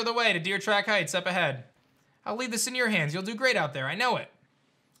seem to show the way to Deer Track Heights up ahead. I'll leave this in your hands. You'll do great out there, I know it.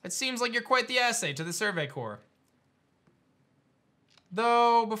 It seems like you're quite the asset to the Survey Corps.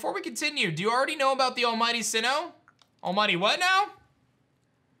 Though, before we continue, do you already know about the Almighty Sinnoh? Almighty what now?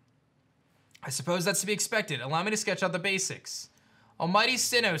 I suppose that's to be expected. Allow me to sketch out the basics. Almighty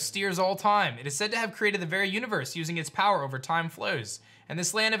Sinnoh steers all time. It is said to have created the very universe using its power over time flows, and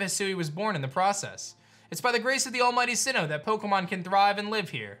this land of Hisui was born in the process. It's by the grace of the Almighty Sinnoh that Pokemon can thrive and live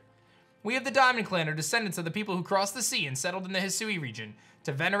here. We of the Diamond Clan are descendants of the people who crossed the sea and settled in the Hisui region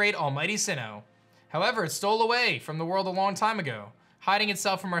to venerate Almighty Sinnoh. However, it stole away from the world a long time ago, hiding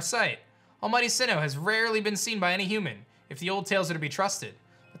itself from our sight. Almighty Sinnoh has rarely been seen by any human, if the old tales are to be trusted.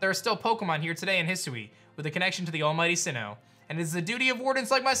 But there are still Pokemon here today in Hisui with a connection to the Almighty Sinnoh, and it is the duty of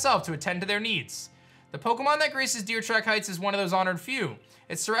wardens like myself to attend to their needs. The Pokemon that graces Deer Track Heights is one of those honored few.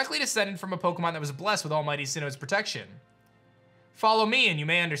 It's directly descended from a Pokemon that was blessed with Almighty Sinnoh's protection. Follow me and you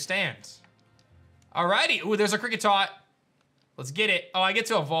may understand. Alrighty, ooh, there's a Kricketune. Let's get it. Oh, I get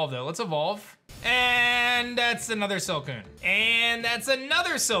to evolve though, let's evolve. And that's another Silcoon. And that's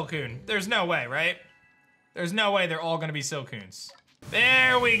another Silcoon. There's no way, right? There's no way they're all gonna be Silcoons.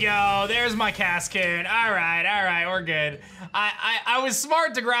 There we go, there's my Cascoon. All right, we're good. I was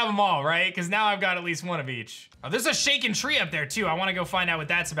smart to grab them all, right? Because now I've got at least one of each. Oh, there's a shaken tree up there too. I wanna go find out what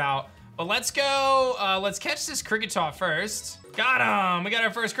that's about. But let's go, let's catch this Kricketune first. Got him, we got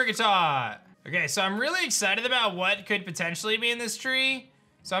our first Kricketune. Okay, so I'm really excited about what could potentially be in this tree.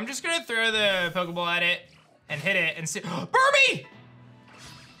 So I'm just gonna throw the Pokeball at it and hit it and see. Burmy!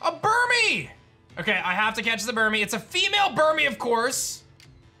 A Burmy! Okay, I have to catch the Burmy. It's a female Burmy, of course.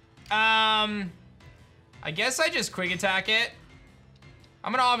 I guess I just quick attack it.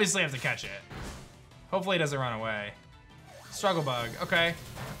 I'm gonna obviously have to catch it. Hopefully it doesn't run away. Struggle Bug, okay.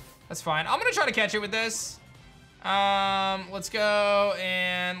 That's fine. I'm gonna try to catch it with this. Let's go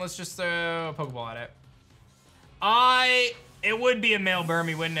and let's just throw a Pokeball at it. It would be a male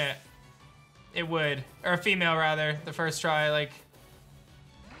Burmy, wouldn't it? It would, or a female rather, the first try, like.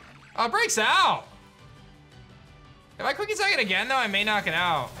 Oh, it breaks out. If I quick attack it again though, I may knock it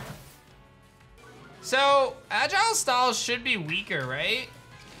out. So, Agile Style should be weaker, right?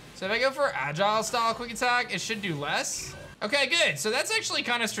 So if I go for Agile Style quick attack, it should do less. Okay, good, so that's actually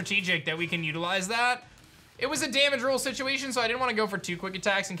kind of strategic that we can utilize that. It was a damage roll situation, so I didn't want to go for 2 quick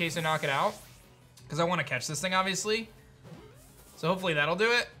attacks in case I knock it out. Because I want to catch this thing, obviously. So hopefully that'll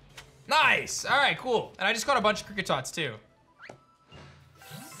do it. Nice, all right, cool. And I just caught a bunch of Kricketots too.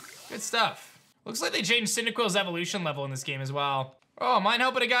 Good stuff. Looks like they changed Cyndaquil's evolution level in this game as well. Oh, mind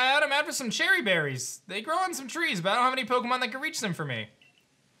helping a guy out? I'm after some cherry berries. They grow on some trees, but I don't have any Pokemon that can reach them for me.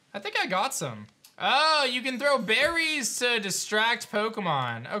 I think I got some. Oh, you can throw berries to distract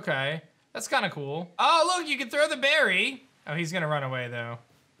Pokemon. Okay, that's kind of cool. Oh, look, you can throw the berry. Oh, he's gonna run away though.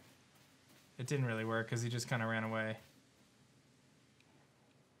 It didn't really work because he just kind of ran away.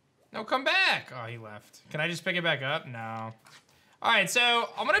 No, come back. Oh, he left. Can I just pick it back up? No. All right, so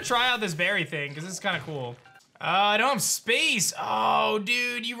I'm gonna try out this berry thing because this is kind of cool. I don't have space. Oh,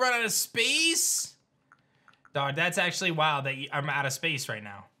 dude, you run out of space? Dog, that's actually wild that I'm out of space right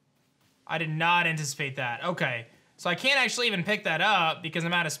now. I did not anticipate that. Okay, so I can't actually even pick that up because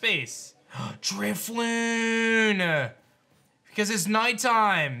I'm out of space. Drifloon! Because it's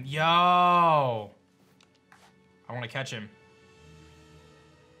nighttime. Yo. I want to catch him.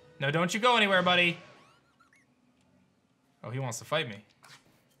 No, don't you go anywhere, buddy. Oh, he wants to fight me.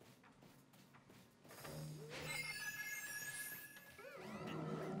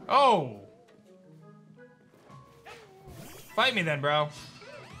 Oh. Fight me then, bro.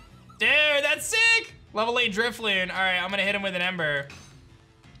 Dude, that's sick. Level 8 Drifloon. All right, I'm gonna hit him with an Ember.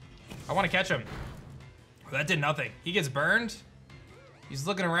 I want to catch him. Oh, that did nothing. He gets burned. He's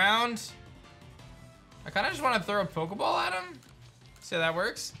looking around. I kind of just want to throw a Pokeball at him. See how that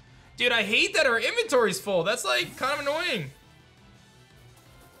works? Dude, I hate that our inventory's full. That's like kind of annoying.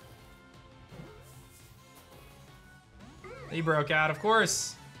 He broke out, of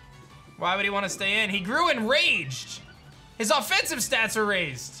course. Why would he want to stay in? He grew enraged. His offensive stats are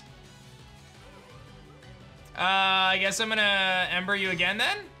raised. I guess I'm gonna Ember you again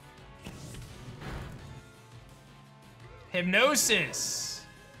then. Hypnosis.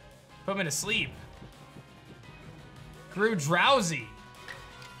 Put me to sleep. Grew drowsy.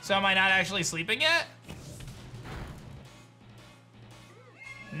 So am I not actually sleeping yet?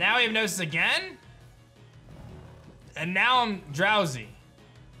 Now Hypnosis again? And now I'm drowsy.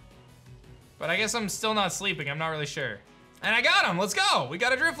 But I guess I'm still not sleeping, I'm not really sure. And I got him, let's go! We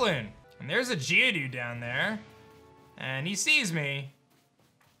got a Drifloon. And there's a Geodude down there. And he sees me.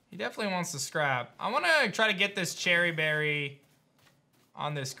 He definitely wants to scrap. I wanna try to get this Cherry Berry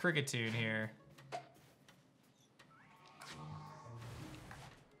on this Kricketune here.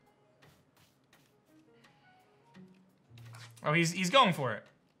 Oh, he's going for it.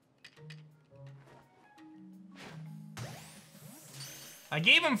 I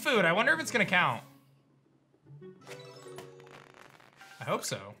gave him food. I wonder if it's gonna count. I hope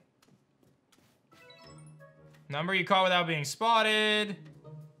so. Number you caught without being spotted.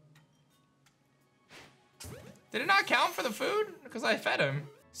 Did it not count for the food? Because I fed him.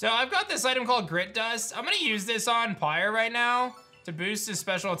 So I've got this item called Grit Dust. I'm gonna use this on Pyre right now to boost his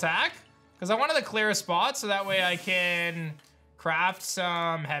special attack. Because I wanted to clear a spot so that way I can craft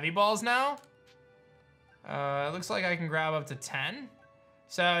some heavy balls now. It looks like I can grab up to 10.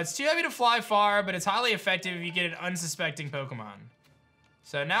 So it's too heavy to fly far, but it's highly effective if you get an unsuspecting Pokemon.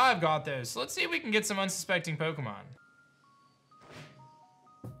 So now I've got those. So let's see if we can get some unsuspecting Pokemon.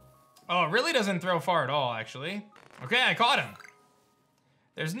 Oh, it really doesn't throw far at all, actually. Okay, I caught him.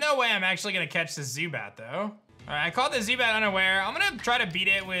 There's no way I'm actually gonna catch this Zubat, though. All right, I caught the Zubat unaware. I'm gonna try to beat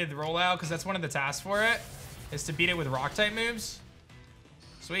it with Rollout, because that's one of the tasks for it, is to beat it with Rock-type moves.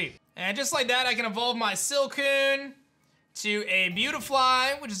 Sweet. And just like that, I can evolve my Silcoon to a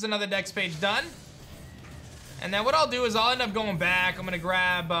Beautifly, which is another dex page done. And then what I'll do is I'll end up going back. I'm gonna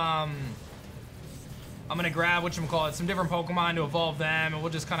grab whatchamacallit, some different Pokemon to evolve them, and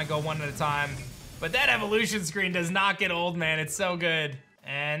we'll just kind of go one at a time. But that evolution screen does not get old, man. It's so good.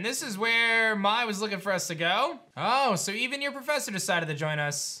 And this is where Mai was looking for us to go. Oh, so even your professor decided to join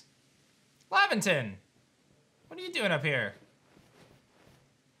us. Laventon, what are you doing up here?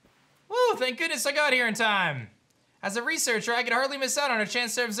 Woo, thank goodness I got here in time. As a researcher, I could hardly miss out on a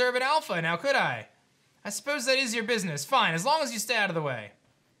chance to observe an alpha, now could I? I suppose that is your business. Fine, as long as you stay out of the way.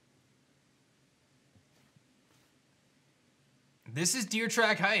 This is Deer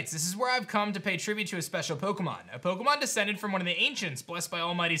Track Heights. This is where I've come to pay tribute to a special Pokemon. A Pokemon descended from one of the ancients, blessed by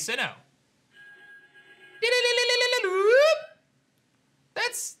Almighty Sinnoh.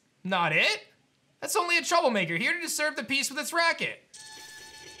 That's not it. That's only a troublemaker, here to disturb the peace with its racket.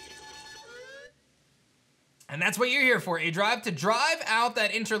 And that's what you're here for, aDrive, to drive out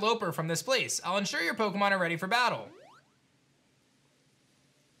that interloper from this place. I'll ensure your Pokemon are ready for battle.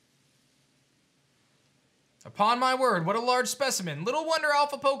 Upon my word, what a large specimen. Little wonder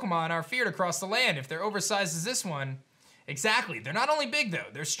alpha Pokemon are feared across the land if they're oversized as this one. Exactly, they're not only big though,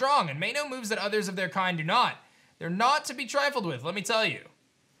 they're strong and may know moves that others of their kind do not. They're not to be trifled with, let me tell you.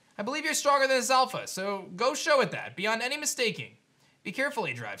 I believe you're stronger than this alpha, so go show it that, beyond any mistaking. Be careful,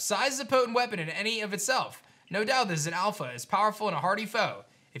 aDrive. Size is a potent weapon in any of itself. No doubt this is an alpha, as powerful and a hardy foe.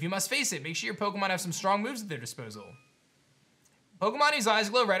 If you must face it, make sure your Pokemon have some strong moves at their disposal. Pokemon whose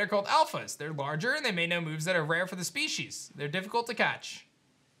eyes glow red are called alphas. They're larger and they may know moves that are rare for the species. They're difficult to catch.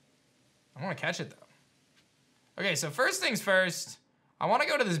 I want to catch it though. Okay, so first things first, I want to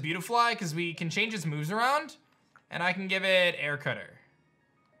go to this Beautifly because we can change its moves around and I can give it Air Cutter.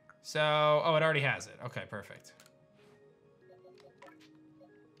 So, oh, it already has it. Okay, perfect.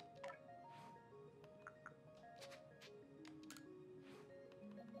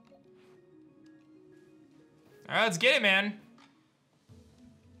 All right, let's get it, man.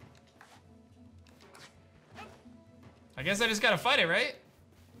 I guess I just gotta fight it, right?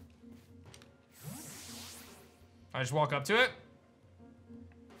 I just walk up to it.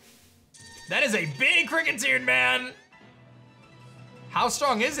 That is a big Kricketune, man. How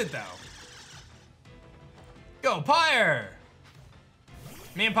strong is it, though? Go, Pyre!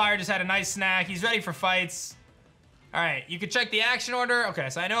 Me and Pyre just had a nice snack. He's ready for fights. All right, you can check the action order. Okay,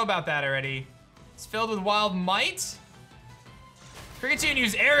 so I know about that already. It's filled with Wild Might. Kricketune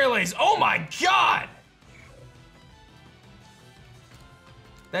used Aerial Ace. Oh my God!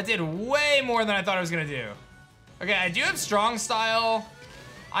 That did way more than I thought it was gonna do. Okay, I do have Strong Style.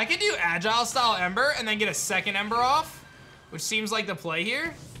 I could do Agile Style Ember and then get a second Ember off, which seems like the play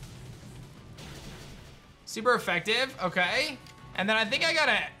here. Super effective, okay. And then I think I got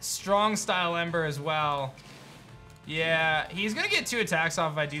a Strong Style Ember as well. Yeah, he's gonna get 2 attacks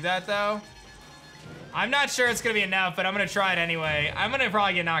off if I do that though. I'm not sure it's gonna be enough, but I'm gonna try it anyway. I'm gonna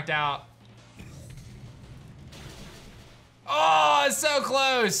probably get knocked out. Oh, it's so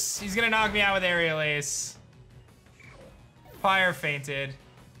close. He's gonna knock me out with Aerial Ace. Pyre fainted.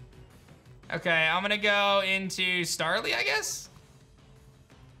 Okay, I'm gonna go into Starly, I guess?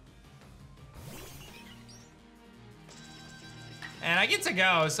 And I get to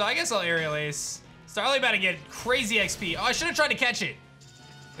go, so I guess I'll Aerial Ace. Starly about to get crazy XP. Oh, I should have tried to catch it.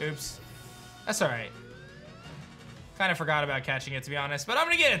 Oops. That's all right. Kind of forgot about catching it, to be honest. But I'm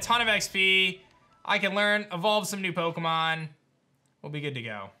gonna get a ton of XP. I can learn, evolve some new Pokemon. We'll be good to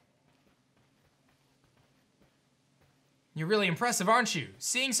go. You're really impressive, aren't you?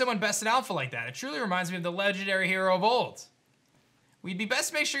 Seeing someone best in Alpha like that, it truly reminds me of the legendary hero of old. We'd be best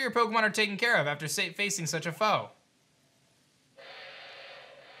to make sure your Pokemon are taken care of after facing such a foe.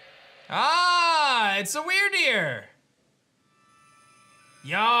 Ah, it's a Wyrdeer.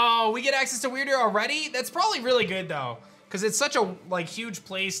 Yo, we get access to Wyrdeer already? That's probably really good though, because it's such a huge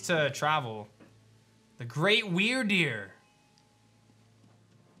place to travel. The Great Wyrdeer.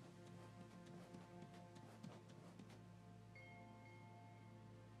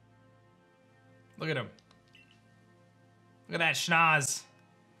 Look at him. Look at that schnoz.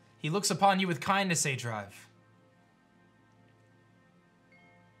 He looks upon you with kindness, aDrive.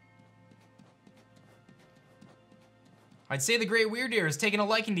 I'd say the Great Wyrdeer has taken a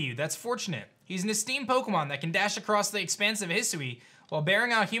liking to you. That's fortunate. He's an esteemed Pokemon that can dash across the expanse of Hisui while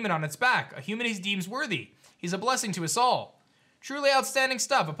bearing a human on its back, a human he deems worthy. He's a blessing to us all. Truly outstanding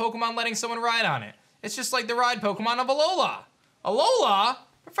stuff, a Pokemon letting someone ride on it. It's just like the ride Pokemon of Alola. Alola?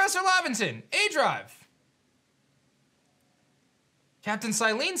 Professor Laventon, aDrive. Captain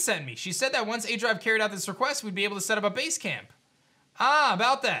Silene sent me. She said that once aDrive carried out this request, we'd be able to set up a base camp. Ah,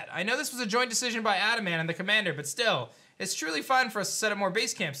 about that. I know this was a joint decision by Adaman and the commander, but still, it's truly fine for us to set up more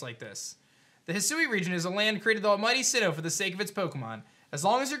base camps like this. The Hisui region is a land created by the almighty Sinnoh for the sake of its Pokemon. As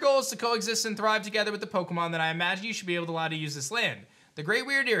long as your goal is to coexist and thrive together with the Pokemon, then I imagine you should be able to allow to use this land. The Great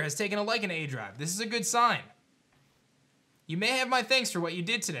Wyrdeer has taken a liking to aDrive. This is a good sign. You may have my thanks for what you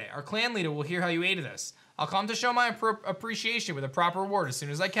did today. Our clan leader will hear how you aided us. I'll come to show my appreciation with a proper reward as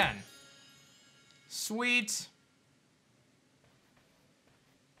soon as I can. Sweet.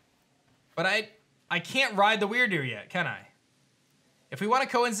 But I can't ride the Wyrdeer yet, can I? If we want to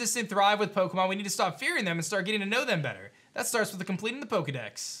coexist and thrive with Pokemon, we need to stop fearing them and start getting to know them better. That starts with completing the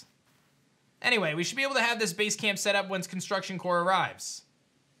Pokedex. Anyway, we should be able to have this base camp set up once Construction Corps arrives.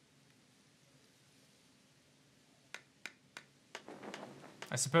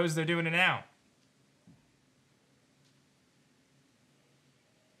 I suppose they're doing it now.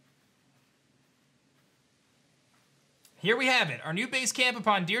 Here we have it, our new base camp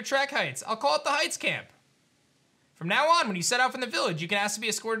upon Deer Track Heights. I'll call it the Heights Camp. From now on, when you set out from the village, you can ask to be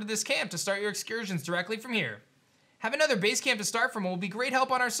escorted to this camp to start your excursions directly from here. Have another base camp to start from will be great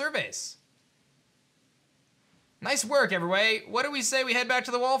help on our surveys. Nice work, everybody. What do we say we head back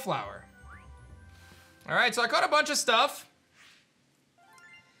to the Wallflower? All right, so I caught a bunch of stuff.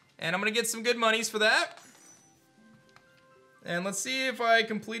 And I'm gonna get some good monies for that. And let's see if I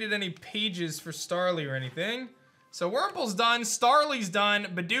completed any pages for Starly or anything. So Wurmple's done, Starly's done,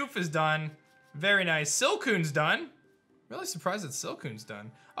 Bidoof is done. Very nice. Silcoon's done. Really surprised that Silcoon's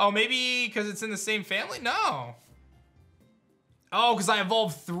done. Oh, maybe because it's in the same family? No. Oh, because I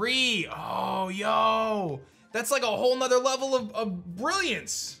evolved 3. Oh, yo. That's like a whole nother level of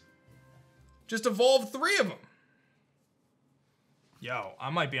brilliance. Just evolved 3 of them. Yo, I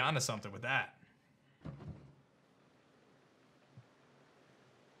might be onto something with that.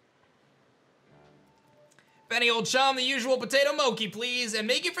 Benny old chum, the usual potato mochi, please, and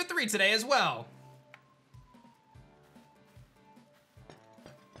make it for 3 today as well.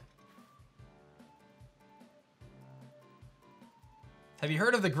 Have you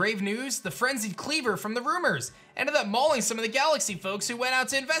heard of the grave news? The frenzied Cleaver from the rumors ended up mauling some of the Galaxy folks who went out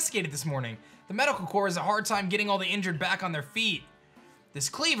to investigate it this morning. The medical corps has a hard time getting all the injured back on their feet. This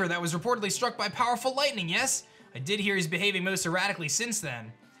Cleaver that was reportedly struck by powerful lightning, yes? I did hear he's behaving most erratically since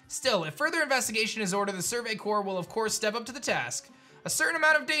then. Still, if further investigation is ordered, the Survey Corps will of course step up to the task. A certain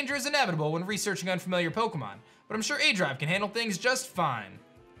amount of danger is inevitable when researching unfamiliar Pokemon, but I'm sure aDrive can handle things just fine.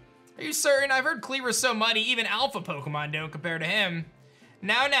 Are you certain? I've heard Cleaver's so mighty, even alpha Pokemon don't compare to him.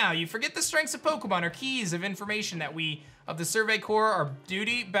 Now, you forget the strengths of Pokemon are keys of information that we of the Survey Corps are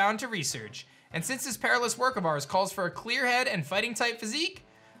duty bound to research. And since this perilous work of ours calls for a clear head and fighting type physique,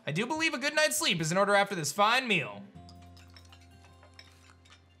 I do believe a good night's sleep is in order after this fine meal.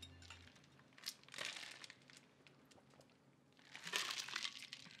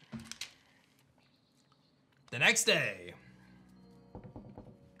 The next day.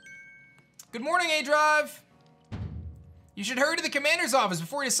 Good morning, aDrive. You should hurry to the commander's office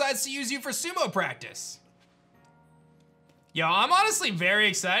before he decides to use you for sumo practice. Yo, I'm honestly very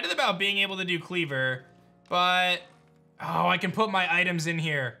excited about being able to do Cleaver, but, oh, I can put my items in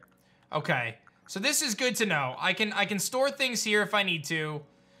here. Okay, so this is good to know. I can store things here if I need to.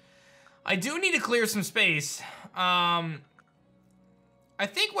 I do need to clear some space. I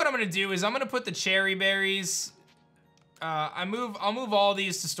think what I'm gonna do is I'm gonna put the cherry berries. I'll move all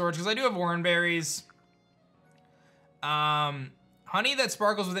these to storage because I do have orange berries. Honey that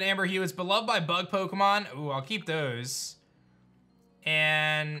sparkles with an amber hue. It's beloved by bug Pokemon. Ooh, I'll keep those.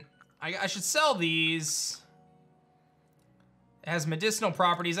 And I should sell these. It has medicinal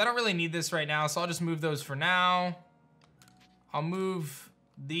properties. I don't really need this right now, so I'll just move those for now. I'll move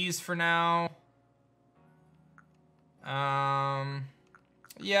these for now.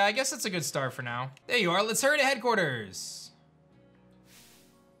 Yeah, I guess that's a good start for now. There you are, let's hurry to headquarters.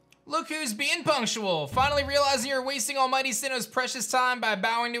 Look who's being punctual. Finally realizing you're wasting Almighty Sinnoh's precious time by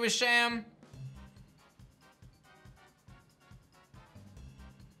bowing to a sham.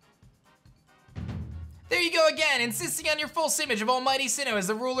 There you go again, insisting on your false image of Almighty Sinnoh as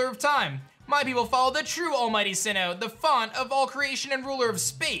the ruler of time. My people follow the true Almighty Sinnoh, the font of all creation and ruler of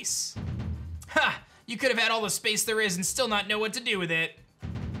space. Ha! You could have had all the space there is and still not know what to do with it.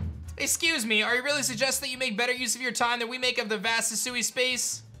 Excuse me, are you really suggesting that you make better use of your time than we make of the vast Hisui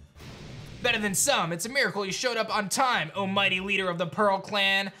space? Better than some. It's a miracle you showed up on time, oh mighty leader of the Pearl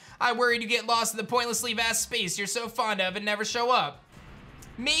Clan. I worried you get lost in the pointlessly vast space you're so fond of and never show up.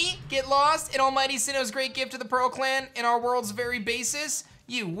 Me? Get lost in Almighty Sinnoh's great gift to the Pearl Clan in our world's very basis?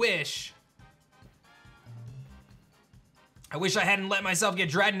 You wish. I wish I hadn't let myself get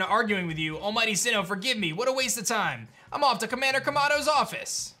dragged into arguing with you. Almighty Sinnoh, forgive me. What a waste of time. I'm off to Commander Kamado's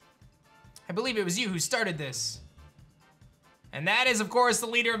office. I believe it was you who started this. And that is, of course, the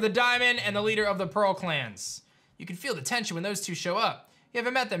leader of the Diamond and the leader of the Pearl Clans. You can feel the tension when those two show up. You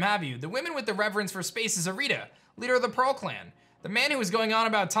haven't met them, have you? The women with the reverence for space is Arita, leader of the Pearl Clan. The man who is going on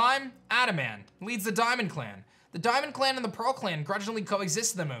about time, Adaman, leads the Diamond Clan. The Diamond Clan and the Pearl Clan grudgingly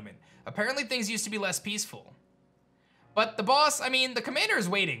coexist at the moment. Apparently things used to be less peaceful. But the boss, the commander is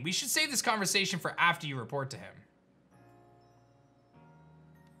waiting. We should save this conversation for after you report to him.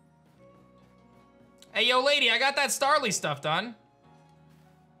 Hey, yo, lady, I got that Starly stuff done.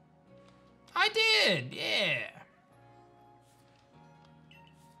 I did, yeah.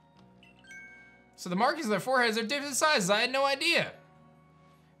 So the markings on their foreheads are different sizes. I had no idea.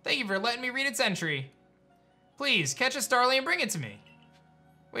 Thank you for letting me read its entry. Please, catch a Starly and bring it to me.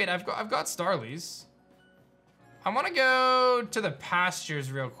 Wait, I've got Starlies. I want to go to the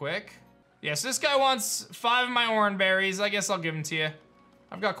pastures real quick. Yeah, so this guy wants 5 of my orange berries. I guess I'll give them to you.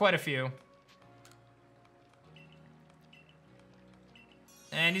 I've got quite a few.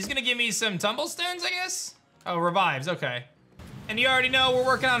 And he's gonna give me some tumblestones, I guess? Oh, revives, okay. And you already know we're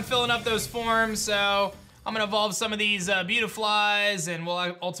working on filling up those forms, so I'm gonna evolve some of these Beautiflies, and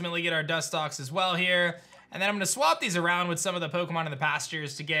we'll ultimately get our Dustox as well here. And then I'm gonna swap these around with some of the Pokemon in the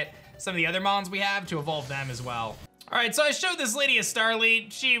pastures to get some of the other mons we have to evolve them as well. All right, so I showed this lady a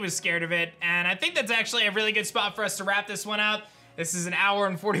Starly. She was scared of it, and I think that's actually a really good spot for us to wrap this one up. This is an hour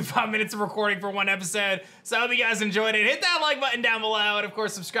and 45 minutes of recording for one episode, so I hope you guys enjoyed it. Hit that like button down below, and of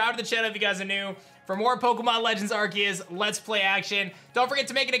course, subscribe to the channel if you guys are new for more Pokemon Legends Arceus Let's Play action. Don't forget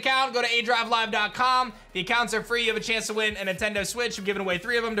to make an account. Go to aDriveLive.com. The accounts are free. You have a chance to win a Nintendo Switch. I'm giving away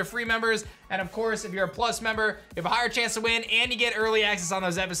 3 of them to free members, and of course, if you're a Plus member, you have a higher chance to win, and you get early access on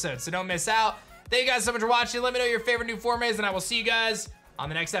those episodes, so don't miss out. Thank you guys so much for watching. Let me know your favorite new form is, and I will see you guys on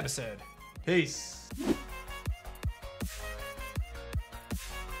the next episode. Peace.